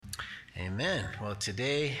Amen. Well,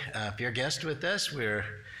 today, if you're a guest with us,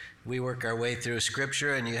 we work our way through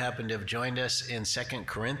Scripture, and you happen to have joined us in 2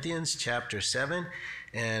 Corinthians chapter 7,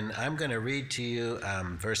 and I'm going to read to you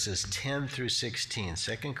verses 10 through 16.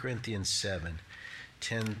 2 Corinthians 7,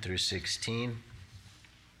 10 through 16,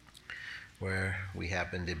 where we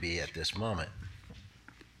happen to be at this moment.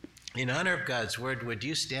 In honor of God's word, would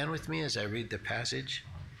you stand with me as I read the passage?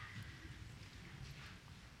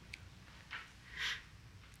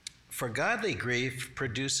 For godly grief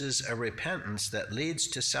produces a repentance that leads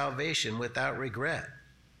to salvation without regret,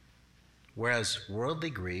 whereas worldly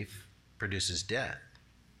grief produces death.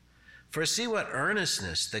 For see what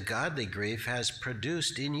earnestness the godly grief has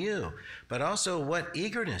produced in you, but also what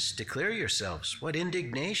eagerness to clear yourselves, what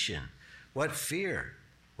indignation, what fear,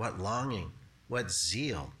 what longing, what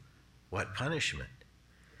zeal, what punishment.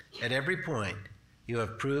 At every point you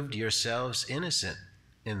have proved yourselves innocent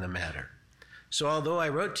in the matter. So although I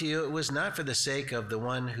wrote to you, it was not for the sake of the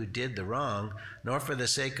one who did the wrong, nor for the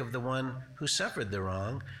sake of the one who suffered the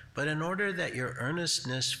wrong, but in order that your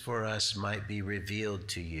earnestness for us might be revealed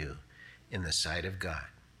to you in the sight of God.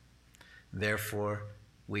 Therefore,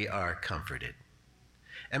 we are comforted.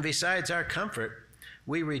 And besides our comfort,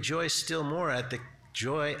 we rejoice still more at the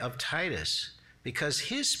joy of Titus, because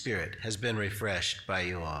his spirit has been refreshed by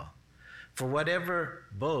you all. For whatever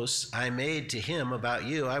boasts I made to him about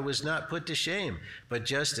you, I was not put to shame, but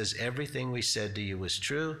just as everything we said to you was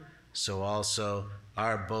true, so also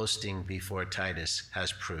our boasting before Titus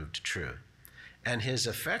has proved true. And his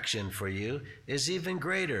affection for you is even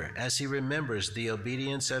greater as he remembers the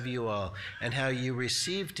obedience of you all and how you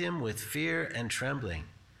received him with fear and trembling.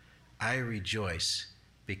 I rejoice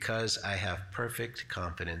because I have perfect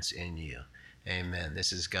confidence in you. Amen.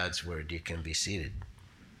 This is God's word. You can be seated.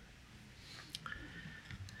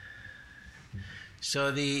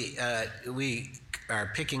 So we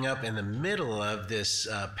are picking up in the middle of this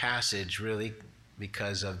passage, really,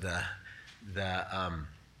 because of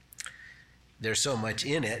there's so much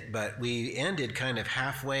in it. But we ended kind of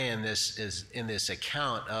halfway in this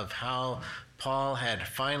account of how Paul had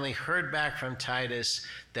finally heard back from Titus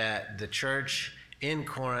that the church in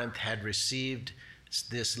Corinth had received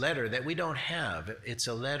this letter that we don't have. It's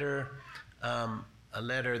a letter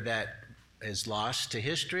that is lost to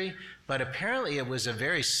history, but apparently it was a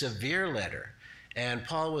very severe letter. And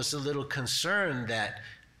Paul was a little concerned that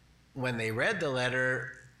when they read the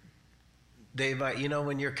letter,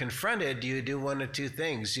 when you're confronted, you do one of two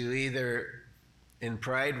things. You either, in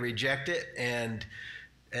pride, reject it and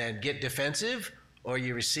get defensive, or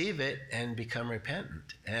you receive it and become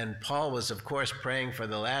repentant. And Paul was, of course, praying for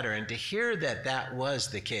the latter. And to hear that that was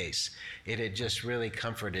the case, it had just really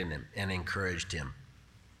comforted him and encouraged him.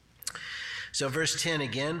 So verse 10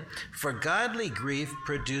 again, for godly grief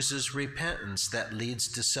produces repentance that leads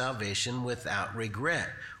to salvation without regret,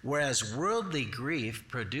 whereas worldly grief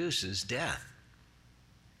produces death.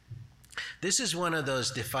 This is one of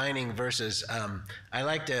those defining verses. I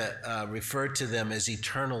like to refer to them as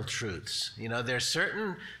eternal truths. There's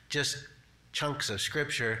certain just chunks of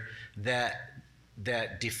Scripture that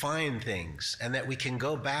define things and that we can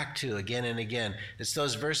go back to again and again. It's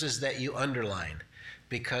those verses that you underline,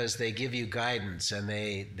 because they give you guidance and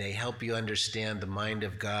they help you understand the mind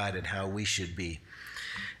of God and how we should be.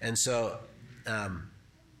 And so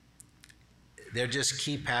they're just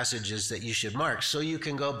key passages that you should mark so you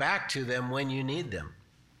can go back to them when you need them.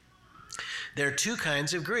 There are two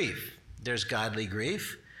kinds of grief. There's godly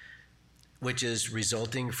grief, which is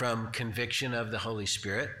resulting from conviction of the Holy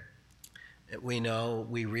Spirit.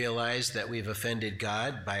 We realize that we've offended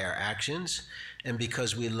God by our actions, and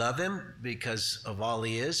because we love him, because of all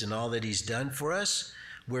he is and all that he's done for us,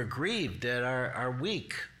 we're grieved at our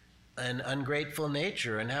weak and ungrateful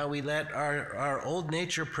nature and how we let our old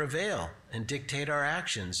nature prevail and dictate our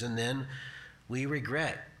actions, and then we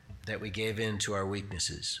regret that we gave in to our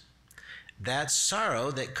weaknesses. That's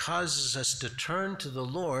sorrow that causes us to turn to the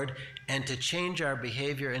Lord and to change our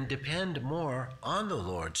behavior and depend more on the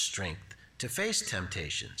Lord's strength to face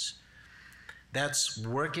temptations. That's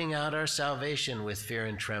working out our salvation with fear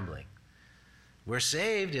and trembling. We're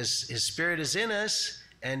saved, his Spirit is in us,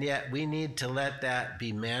 and yet we need to let that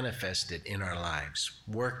be manifested in our lives,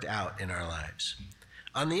 worked out in our lives.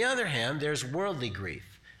 On the other hand, there's worldly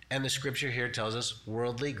grief, and the Scripture here tells us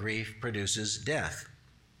worldly grief produces death.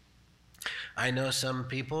 I know some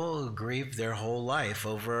people who grieve their whole life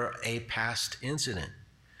over a past incident.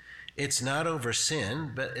 It's not over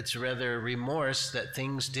sin, but it's rather remorse that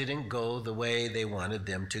things didn't go the way they wanted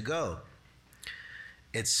them to go.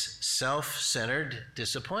 It's self-centered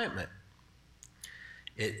disappointment.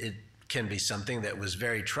 It can be something that was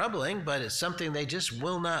very troubling, but it's something they just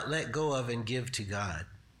will not let go of and give to God.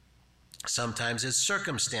 Sometimes it's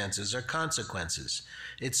circumstances or consequences.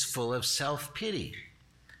 It's full of self-pity.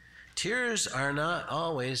 Tears are not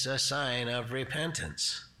always a sign of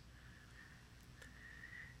repentance.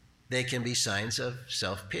 They can be signs of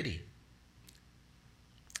self-pity.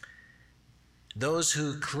 Those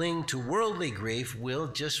who cling to worldly grief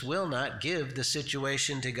will not give the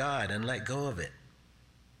situation to God and let go of it.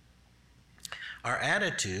 Our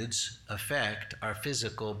attitudes affect our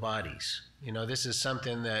physical bodies. You know, this is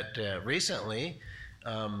something that recently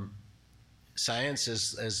science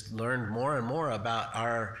has learned more and more about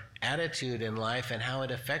our attitude in life and how it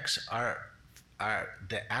affects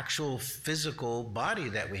the actual physical body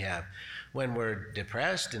that we have. When we're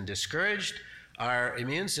depressed and discouraged, our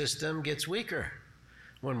immune system gets weaker.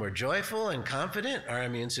 When we're joyful and confident, our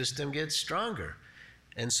immune system gets stronger.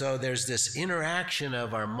 And so there's this interaction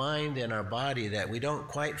of our mind and our body that we don't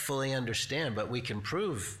quite fully understand, but we can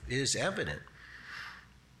prove is evident.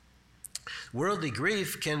 Worldly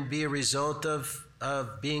grief can be a result of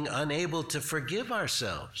being unable to forgive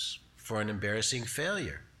ourselves for an embarrassing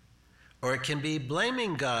failure. Or it can be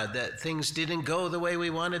blaming God that things didn't go the way we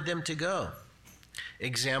wanted them to go.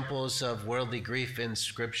 Examples of worldly grief in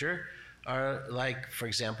Scripture are like, for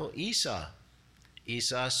example, Esau.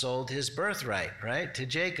 Esau sold his birthright, right, to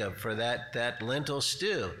Jacob for that lentil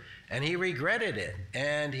stew, and he regretted it,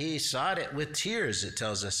 and he sought it with tears, it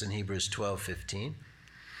tells us in Hebrews 12:15.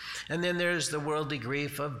 And then there's the worldly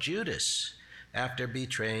grief of Judas after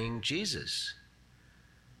betraying Jesus.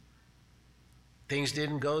 Things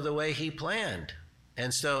didn't go the way he planned,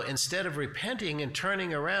 and so instead of repenting and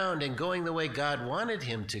turning around and going the way God wanted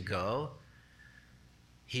him to go,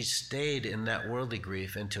 he stayed in that worldly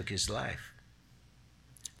grief and took his life.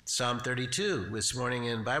 Psalm 32, this morning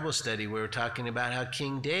in Bible study, we were talking about how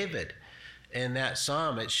King David, in that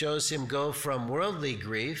psalm, it shows him go from worldly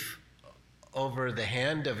grief over the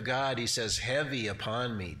hand of God. He says, heavy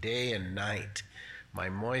upon me day and night. My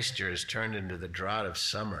moisture is turned into the drought of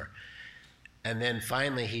summer. And then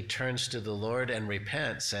finally he turns to the Lord and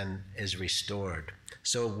repents and is restored.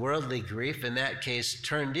 So worldly grief in that case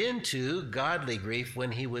turned into godly grief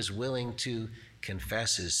when he was willing to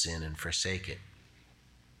confess his sin and forsake it.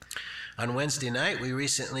 On Wednesday night, we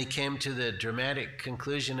recently came to the dramatic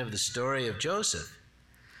conclusion of the story of Joseph.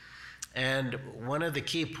 And one of the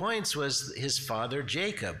key points was his father,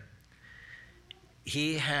 Jacob.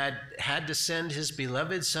 He had to send his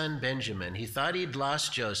beloved son, Benjamin. He thought he'd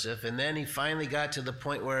lost Joseph, and then he finally got to the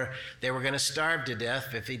point where they were going to starve to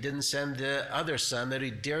death if he didn't send the other son that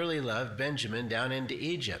he dearly loved, Benjamin, down into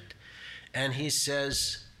Egypt. And he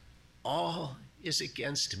says, all is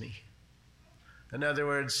against me. In other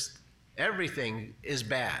words, everything is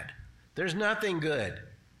bad. There's nothing good.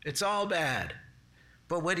 It's all bad.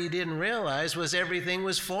 But what he didn't realize was everything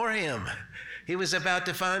was for him. He was about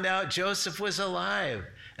to find out Joseph was alive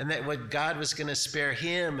and that what God was going to spare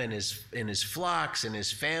him and his flocks and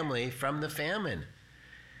his family from the famine.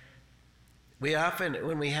 We often,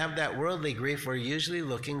 when we have that worldly grief, we're usually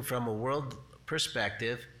looking from a world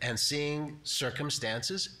perspective and seeing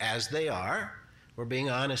circumstances as they are. We're being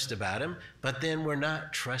honest about them, but then we're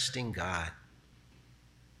not trusting God.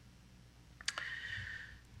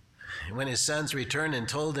 When his sons returned and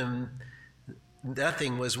told him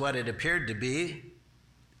nothing was what it appeared to be,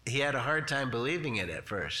 he had a hard time believing it at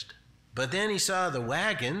first. But then he saw the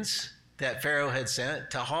wagons that Pharaoh had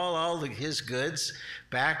sent to haul all of his goods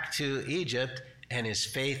back to Egypt, and his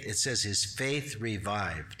faith, it says his faith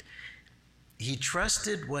revived. He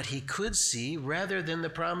trusted what he could see rather than the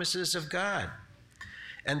promises of God.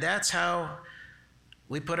 And that's how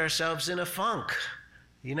we put ourselves in a funk.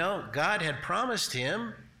 You know, God had promised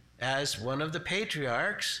him as one of the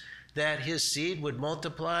patriarchs that his seed would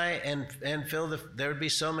multiply and there would be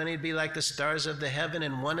so many, it'd be like the stars of the heaven,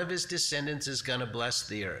 and one of his descendants is going to bless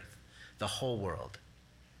the earth, the whole world.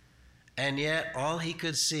 And yet all he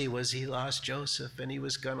could see was he lost Joseph and he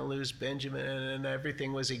was going to lose Benjamin and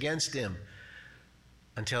everything was against him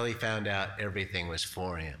until he found out everything was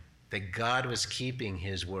for him, that God was keeping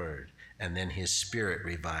his word, and then his spirit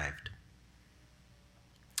revived.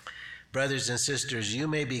 Brothers and sisters, you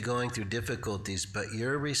may be going through difficulties, but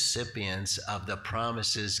you're recipients of the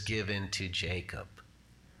promises given to Jacob.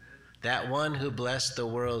 That one who blessed the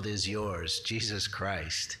world is yours, Jesus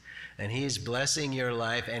Christ. And he's blessing your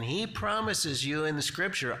life, and he promises you in the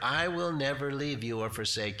scripture, I will never leave you or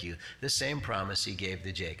forsake you. The same promise he gave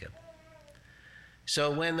to Jacob.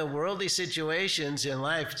 So when the worldly situations in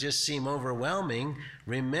life just seem overwhelming,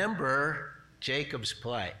 remember Jacob's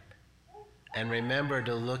plight. And remember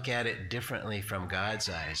to look at it differently from God's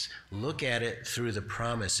eyes. Look at it through the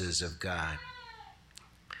promises of God.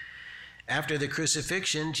 After the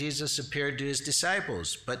crucifixion, Jesus appeared to his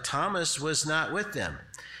disciples, but Thomas was not with them.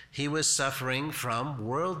 He was suffering from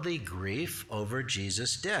worldly grief over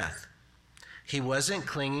Jesus' death. He wasn't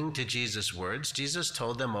clinging to Jesus' words. Jesus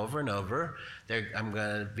told them over and over, I'm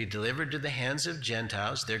going to be delivered to the hands of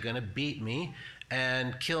Gentiles. They're going to beat me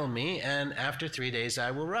and kill me, and after 3 days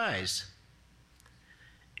I will rise.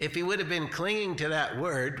 If he would have been clinging to that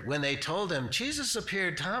word when they told him, Jesus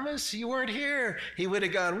appeared, Thomas, you weren't here, he would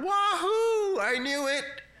have gone, wahoo, I knew it.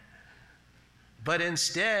 But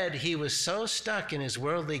instead, he was so stuck in his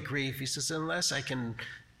worldly grief, he says, unless I can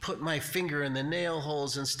put my finger in the nail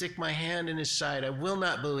holes and stick my hand in his side, I will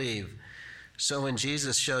not believe. So when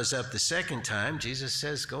Jesus shows up the second time, Jesus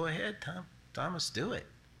says, go ahead, Thomas, do it.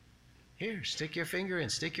 Here, stick your finger in,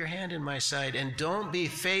 stick your hand in my side, and don't be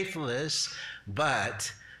faithless,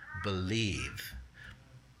 but believe.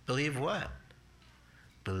 Believe what?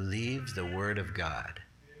 Believe the word of God.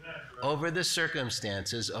 Over the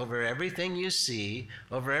circumstances, over everything you see,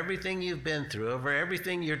 over everything you've been through, over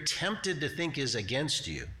everything you're tempted to think is against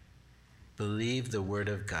you, believe the word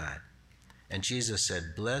of God. And Jesus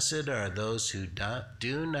said, blessed are those who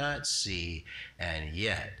do not see and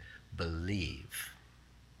yet believe.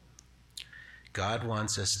 God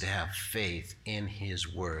wants us to have faith in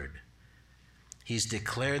his word. He's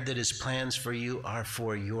declared that his plans for you are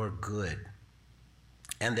for your good,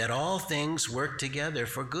 and that all things work together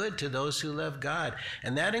for good to those who love God.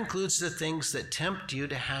 And that includes the things that tempt you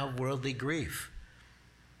to have worldly grief.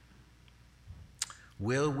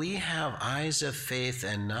 Will we have eyes of faith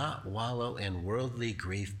and not wallow in worldly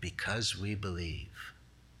grief because we believe?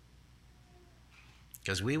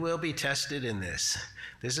 Because we will be tested in this.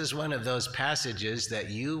 This is one of those passages that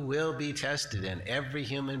you will be tested in. Every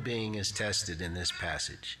human being is tested in this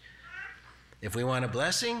passage. If we want a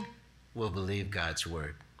blessing, we'll believe God's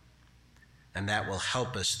word, and that will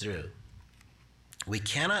help us through. We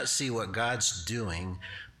cannot see what God's doing,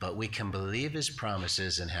 but we can believe his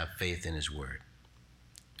promises and have faith in his word.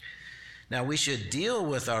 Now, we should deal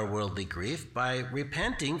with our worldly grief by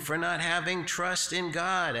repenting for not having trust in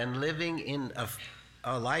God and living in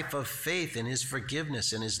a life of faith in his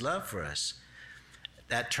forgiveness and his love for us.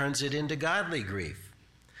 That turns it into godly grief,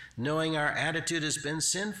 knowing our attitude has been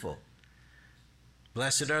sinful.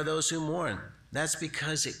 Blessed are those who mourn. That's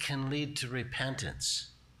because it can lead to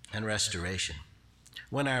repentance and restoration.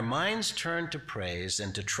 When our minds turn to praise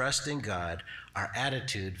and to trust in God, our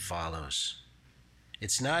attitude follows.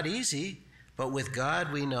 It's not easy, but with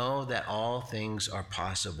God we know that all things are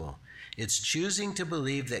possible. It's choosing to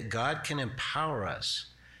believe that God can empower us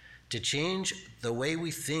to change the way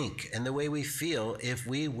we think and the way we feel if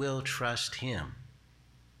we will trust him,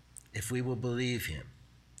 if we will believe him.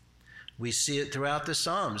 We see it throughout the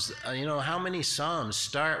Psalms. How many Psalms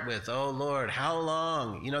start with, oh Lord, how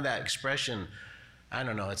long? That expression, I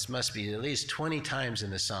don't know, it must be at least 20 times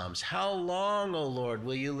in the Psalms. How long, oh Lord,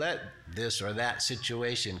 will you let this or that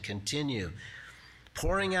situation continue?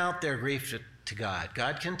 Pouring out their grief to God.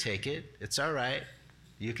 God can take it. It's all right.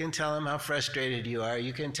 You can tell him how frustrated you are.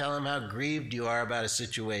 You can tell him how grieved you are about a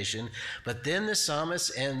situation. But then the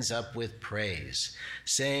psalmist ends up with praise,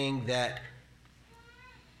 saying that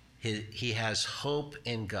he has hope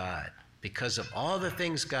in God. Because of all the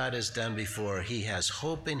things God has done before, he has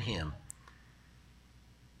hope in him.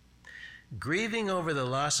 Grieving over the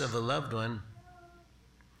loss of a loved one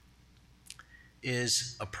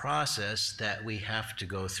is a process that we have to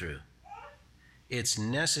go through. It's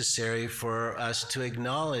necessary for us to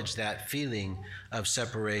acknowledge that feeling of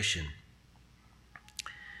separation.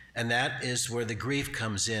 And that is where the grief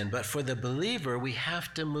comes in. But for the believer, we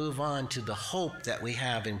have to move on to the hope that we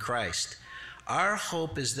have in Christ. Our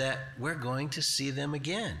hope is that we're going to see them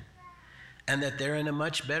again and that they're in a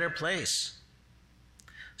much better place.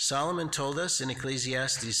 Solomon told us in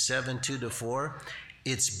Ecclesiastes 7:2-4,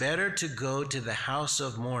 it's better to go to the house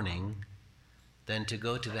of mourning than to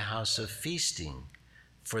go to the house of feasting,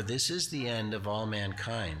 for this is the end of all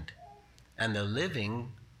mankind, and the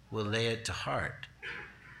living will lay it to heart.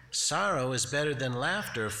 Sorrow is better than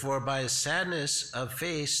laughter, for by sadness of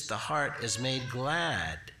face the heart is made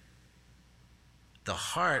glad. The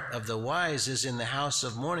heart of the wise is in the house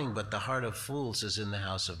of mourning, but the heart of fools is in the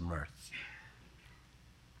house of mirth.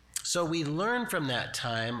 So we learn from that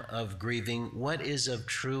time of grieving what is of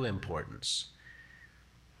true importance.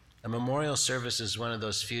 A memorial service is one of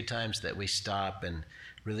those few times that we stop and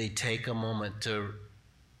really take a moment to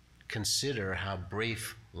consider how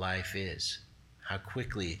brief life is, how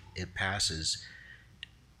quickly it passes,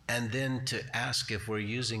 and then to ask if we're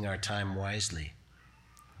using our time wisely.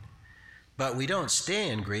 But we don't stay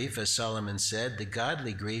in grief, as Solomon said. The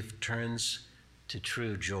godly grief turns to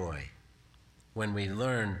true joy when we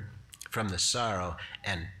learn from the sorrow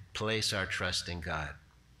and place our trust in God.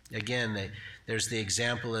 Again, there's the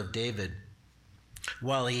example of David.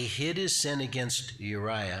 While he hid his sin against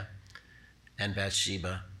Uriah and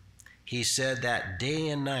Bathsheba, he said that day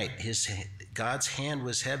and night God's hand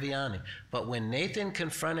was heavy on him. But when Nathan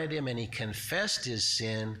confronted him and he confessed his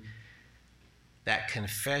sin, that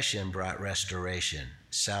confession brought restoration,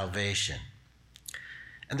 salvation.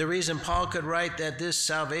 And the reason Paul could write that this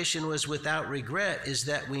salvation was without regret is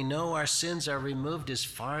that we know our sins are removed as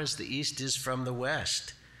far as the east is from the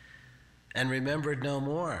west and remembered no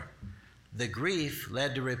more. The grief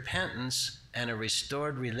led to repentance and a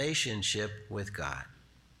restored relationship with God.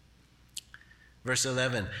 Verse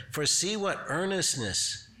 11, for see what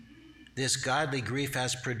earnestness this godly grief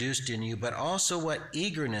has produced in you, but also what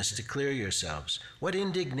eagerness to clear yourselves, what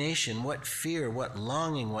indignation, what fear, what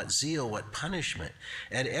longing, what zeal, what punishment.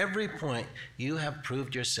 At every point you have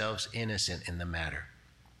proved yourselves innocent in the matter.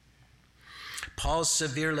 Paul's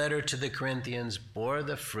severe letter to the Corinthians bore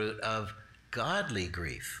the fruit of godly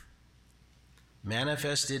grief,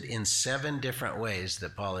 manifested in 7 different ways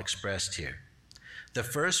that Paul expressed here. The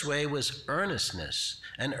first way was earnestness,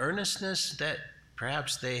 an earnestness that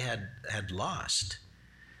perhaps they had lost.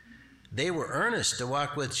 They were earnest to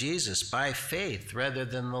walk with Jesus by faith rather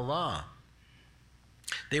than the law.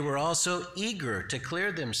 They were also eager to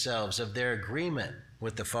clear themselves of their agreement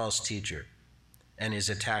with the false teacher and his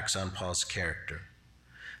attacks on Paul's character.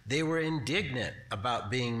 They were indignant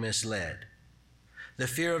about being misled. The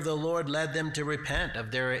fear of the Lord led them to repent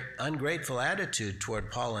of their ungrateful attitude toward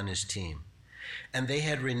Paul and his team. And they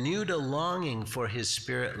had renewed a longing for his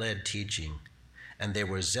spirit-led teaching, and they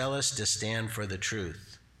were zealous to stand for the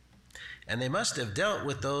truth. And they must have dealt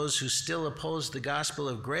with those who still opposed the gospel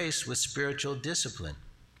of grace with spiritual discipline.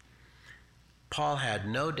 Paul had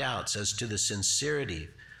no doubts as to the sincerity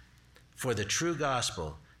for the true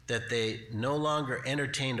gospel, that they no longer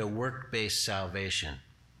entertained a work-based salvation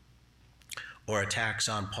or attacks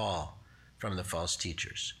on Paul from the false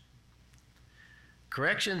teachers.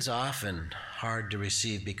 Correction's often hard to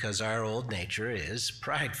receive because our old nature is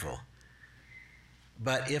prideful.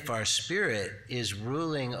 But if our spirit is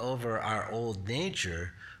ruling over our old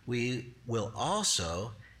nature, we will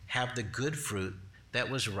also have the good fruit that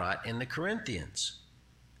was wrought in the Corinthians.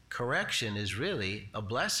 Correction is really a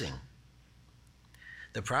blessing.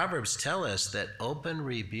 The Proverbs tell us that open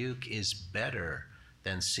rebuke is better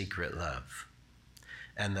than secret love.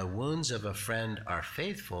 And the wounds of a friend are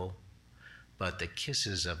faithful, but the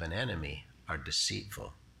kisses of an enemy are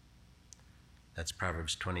deceitful. That's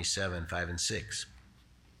Proverbs 27, 5 and 6.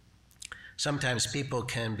 Sometimes people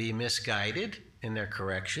can be misguided in their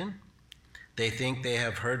correction. They think they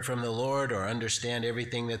have heard from the Lord or understand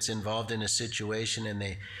everything that's involved in a situation, and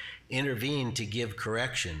they intervene to give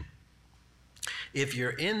correction. If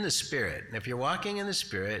you're in the Spirit, if you're walking in the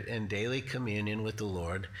Spirit in daily communion with the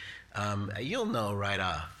Lord, you'll know right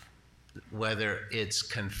off whether it's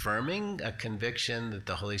confirming a conviction that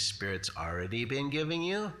the Holy Spirit's already been giving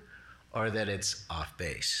you or that it's off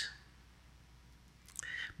base.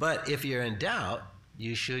 But if you're in doubt,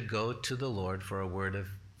 you should go to the Lord for a word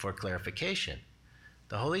for clarification.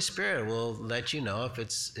 The Holy Spirit will let you know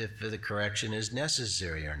if the correction is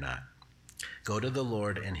necessary or not. Go to the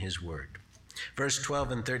Lord and his word. Verse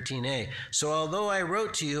 12 and 13a, so although I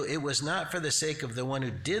wrote to you, it was not for the sake of the one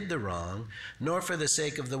who did the wrong, nor for the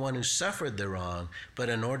sake of the one who suffered the wrong, but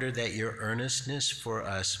in order that your earnestness for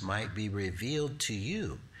us might be revealed to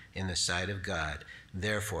you in the sight of God.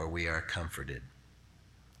 Therefore we are comforted.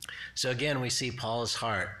 So again, we see Paul's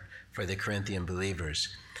heart for the Corinthian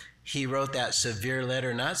believers. He wrote that severe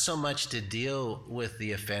letter not so much to deal with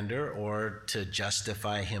the offender or to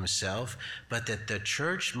justify himself, but that the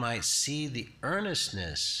church might see the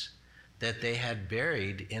earnestness that they had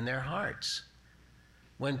buried in their hearts.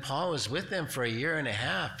 When Paul was with them for 1.5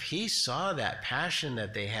 years, he saw that passion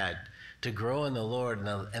that they had to grow in the Lord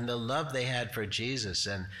and the love they had for Jesus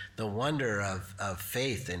and the wonder of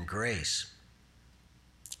faith and grace.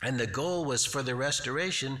 And the goal was for the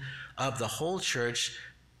restoration of the whole church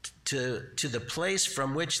to the place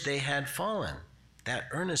from which they had fallen, that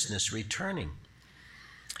earnestness returning.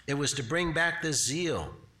 It was to bring back the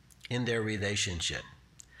zeal in their relationship.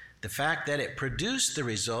 The fact that it produced the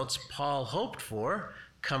results Paul hoped for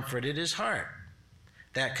comforted his heart.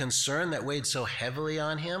 That concern that weighed so heavily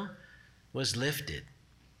on him was lifted.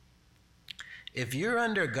 If you're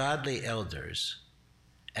under godly elders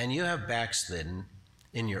and you have backslidden,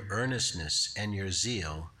 in your earnestness and your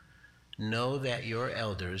zeal, know that your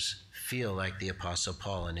elders feel like the Apostle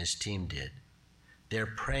Paul and his team did. They're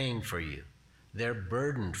praying for you. They're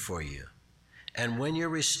burdened for you. And when you're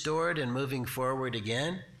restored and moving forward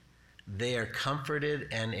again, they are comforted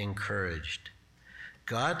and encouraged.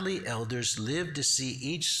 Godly elders live to see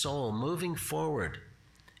each soul moving forward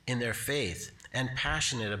in their faith and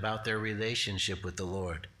passionate about their relationship with the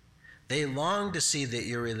Lord. They long to see that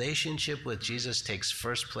your relationship with Jesus takes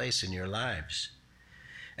first place in your lives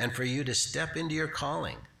and for you to step into your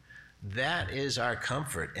calling. That is our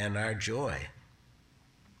comfort and our joy.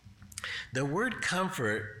 The word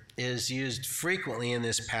comfort is used frequently in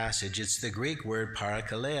this passage. It's the Greek word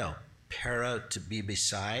parakaleo. Para, to be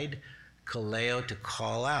beside, kaleo, to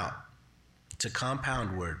call out. It's a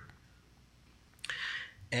compound word.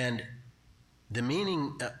 And the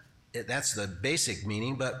meaning, that's the basic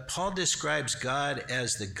meaning, but Paul describes God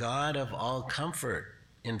as the God of all comfort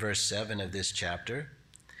in verse 7 of this chapter.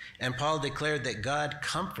 And Paul declared that God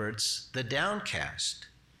comforts the downcast.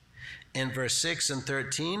 In verse 6 and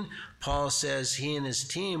 13, Paul says he and his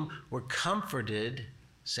team were comforted,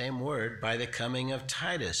 same word, by the coming of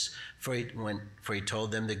Titus, for he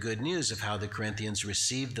told them the good news of how the Corinthians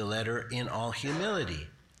received the letter in all humility.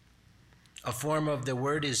 A form of the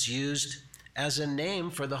word is used as a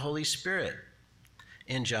name for the Holy Spirit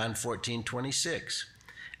in John 14:26.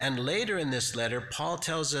 And later in this letter, Paul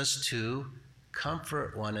tells us to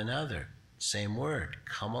comfort one another. Same word,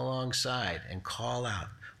 come alongside and call out.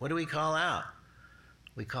 What do we call out?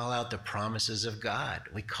 We call out the promises of God.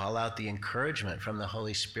 We call out the encouragement from the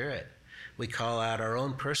Holy Spirit. We call out our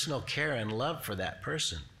own personal care and love for that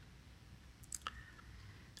person.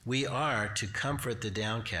 We are to comfort the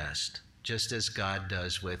downcast, just as God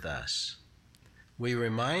does with us. We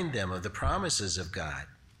remind them of the promises of God.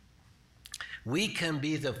 We can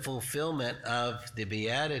be the fulfillment of the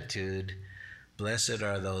beatitude, blessed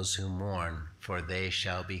are those who mourn, for they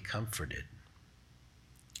shall be comforted.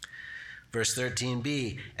 Verse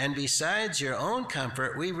 13b, and besides your own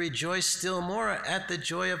comfort, we rejoice still more at the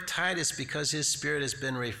joy of Titus, because his spirit has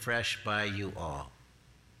been refreshed by you all.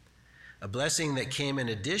 A blessing that came in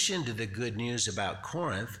addition to the good news about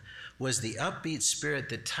Corinth was the upbeat spirit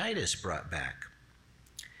that Titus brought back.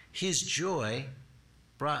 His joy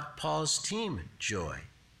brought Paul's team joy.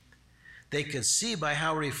 They could see by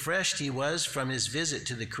how refreshed he was from his visit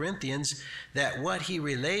to the Corinthians that what he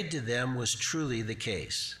relayed to them was truly the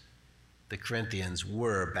case. The Corinthians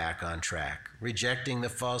were back on track, rejecting the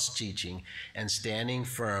false teaching and standing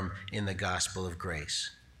firm in the gospel of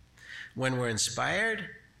grace. When we're inspired,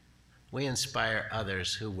 we inspire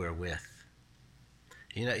others who we're with.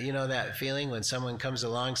 You know that feeling when someone comes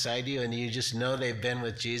alongside you and you just know they've been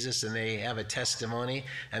with Jesus and they have a testimony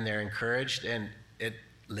and they're encouraged, and it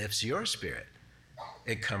lifts your spirit.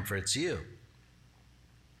 It comforts you.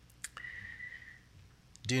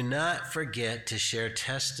 Do not forget to share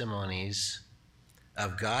testimonies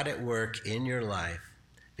of God at work in your life,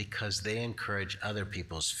 because they encourage other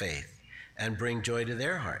people's faith and bring joy to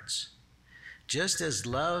their hearts. Just as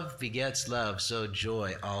love begets love, so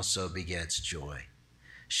joy also begets joy.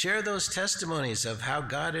 Share those testimonies of how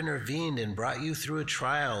God intervened and brought you through a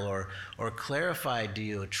trial or clarified to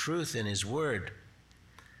you a truth in his word.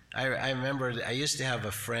 I remember I used to have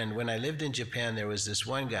a friend. When I lived in Japan, there was this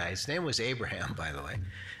one guy. His name was Abraham, by the way.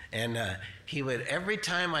 And he would, every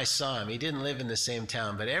time I saw him, he didn't live in the same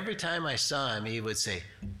town, but every time I saw him, he would say,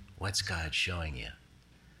 "What's God showing you?"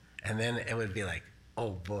 And then it would be like,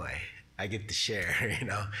 "Oh boy, I get to share," you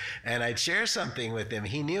know. And I'd share something with him.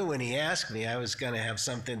 He knew when he asked me, I was going to have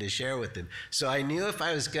something to share with him. So I knew if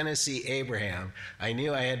I was going to see Abraham, I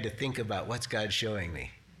knew I had to think about what's God showing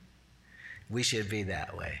me. We should be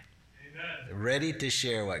that way. Amen. Ready to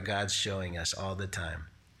share what God's showing us all the time.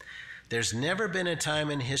 There's never been a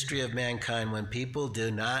time in history of mankind when people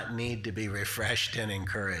do not need to be refreshed and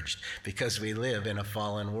encouraged, because we live in a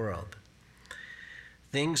fallen world.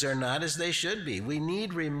 Things are not as they should be. We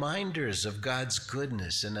need reminders of God's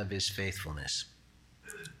goodness and of his faithfulness.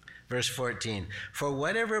 Verse 14, for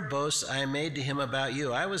whatever boasts I made to him about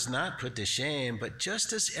you, I was not put to shame, but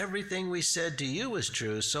just as everything we said to you was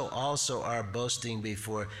true, so also our boasting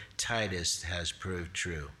before Titus has proved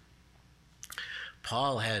true.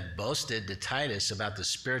 Paul had boasted to Titus about the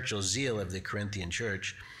spiritual zeal of the Corinthian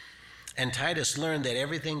church, and Titus learned that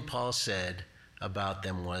everything Paul said about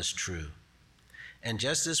them was true. And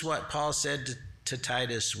just as what Paul said to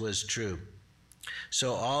Titus was true,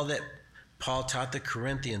 so all that Paul taught the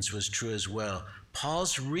Corinthians was true as well.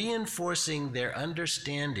 Paul's reinforcing their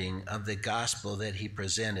understanding of the gospel that he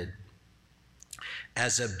presented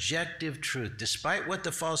as objective truth, despite what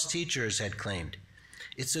the false teachers had claimed.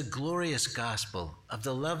 It's a glorious gospel of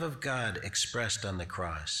the love of God expressed on the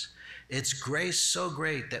cross. It's grace so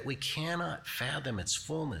great that we cannot fathom its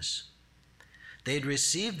fullness. They'd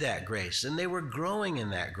received that grace, and they were growing in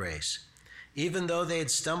that grace. Even though they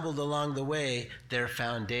had stumbled along the way, their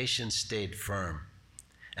foundation stayed firm,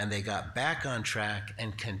 and they got back on track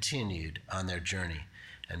and continued on their journey.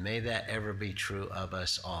 And may that ever be true of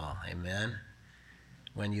us all. Amen.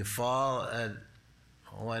 When you fall,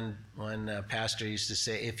 one pastor used to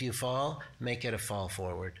say, if you fall, make it a fall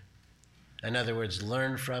forward. In other words,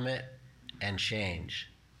 learn from it and change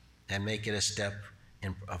and make it a step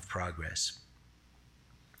of progress.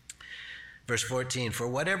 Verse 14, for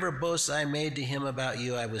whatever boasts I made to him about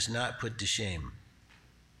you, I was not put to shame.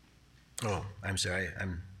 Oh, I'm sorry,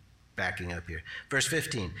 I'm backing up here. Verse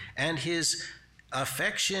 15, and his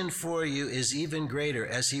affection for you is even greater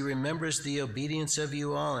as he remembers the obedience of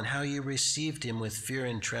you all and how you received him with fear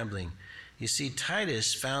and trembling. You see,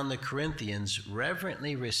 Titus found the Corinthians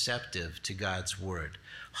reverently receptive to God's word,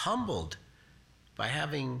 humbled by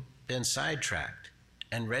having been sidetracked,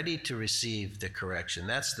 and ready to receive the correction.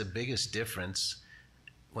 That's the biggest difference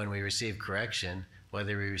when we receive correction,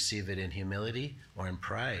 whether we receive it in humility or in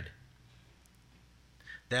pride.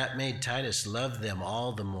 That made Titus love them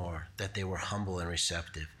all the more, that they were humble and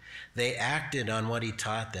receptive. They acted on what he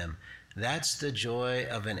taught them. That's the joy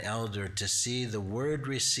of an elder, to see the word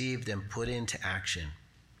received and put into action.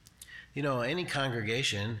 You know, any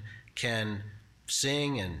congregation can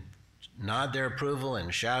sing and nod their approval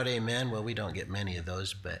and shout amen. Well, we don't get many of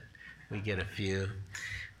those, but we get a few.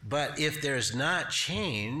 But if there's not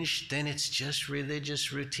change, then it's just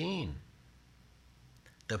religious routine.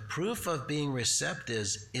 The proof of being receptive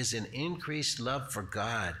is an increased love for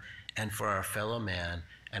God and for our fellow man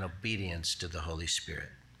and obedience to the Holy Spirit.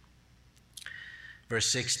 Verse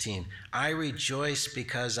 16, I rejoice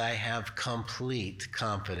because I have complete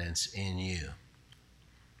confidence in you.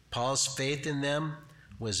 Paul's faith in them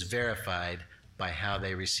was verified by how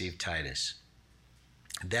they received Titus.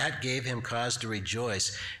 That gave him cause to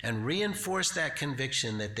rejoice and reinforced that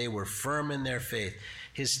conviction that they were firm in their faith.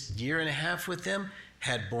 His year and a half with them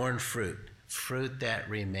had borne fruit, fruit that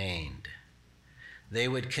remained. They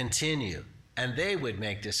would continue, and they would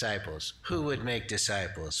make disciples. Who would make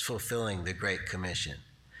disciples? Fulfilling the Great Commission.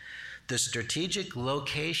 The strategic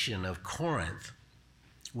location of Corinth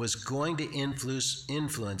was going to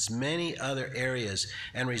influence many other areas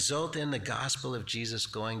and result in the gospel of Jesus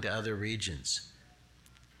going to other regions.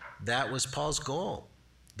 That was Paul's goal,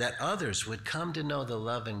 that others would come to know the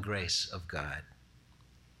love and grace of God.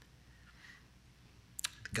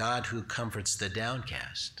 God who comforts the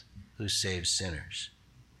downcast, who saves sinners,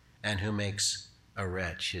 and who makes a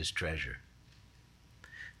wretch his treasure.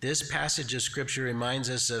 This passage of Scripture reminds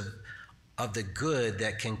us of the good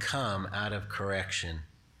that can come out of correction.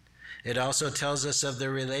 It also tells us of the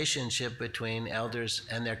relationship between elders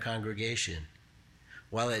and their congregation.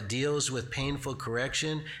 While it deals with painful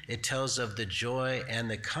correction, it tells of the joy and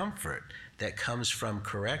the comfort that comes from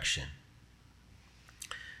correction.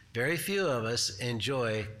 Very few of us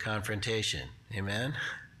enjoy confrontation. Amen?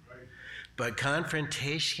 Right. But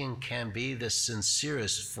confrontation can be the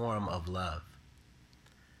sincerest form of love.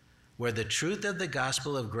 Where the truth of the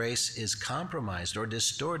gospel of grace is compromised or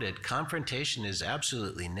distorted, confrontation is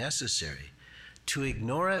absolutely necessary. To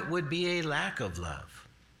ignore it would be a lack of love.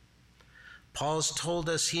 Paul's told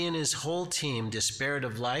us he and his whole team despaired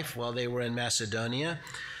of life while they were in Macedonia.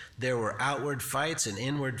 There were outward fights and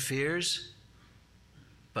inward fears.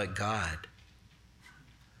 But God,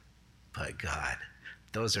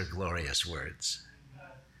 those are glorious words.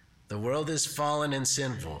 The world is fallen and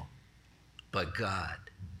sinful, but God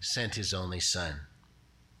sent his only Son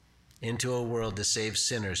into a world to save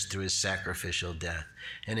sinners through his sacrificial death.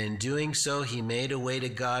 And in doing so, he made a way to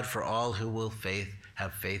God for all who will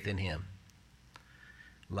have faith in him.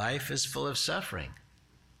 Life is full of suffering,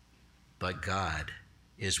 but God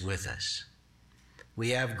is with us.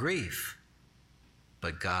 We have grief,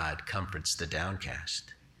 but God comforts the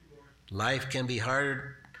downcast. Life can be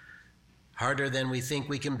harder than we think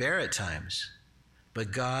we can bear at times,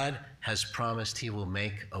 but God has promised he will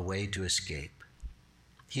make a way to escape.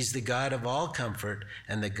 He's the God of all comfort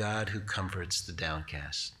and the God who comforts the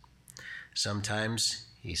downcast. Sometimes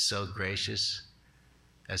he's so gracious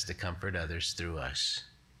as to comfort others through us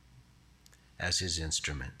as his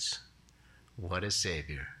instruments. What a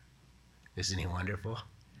Savior. Isn't he wonderful?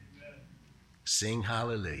 Amen. Sing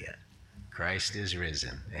hallelujah. Christ is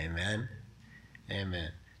risen. Amen.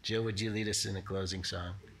 Amen. Jill, would you lead us in a closing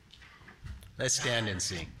song? Let's stand and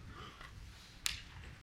sing.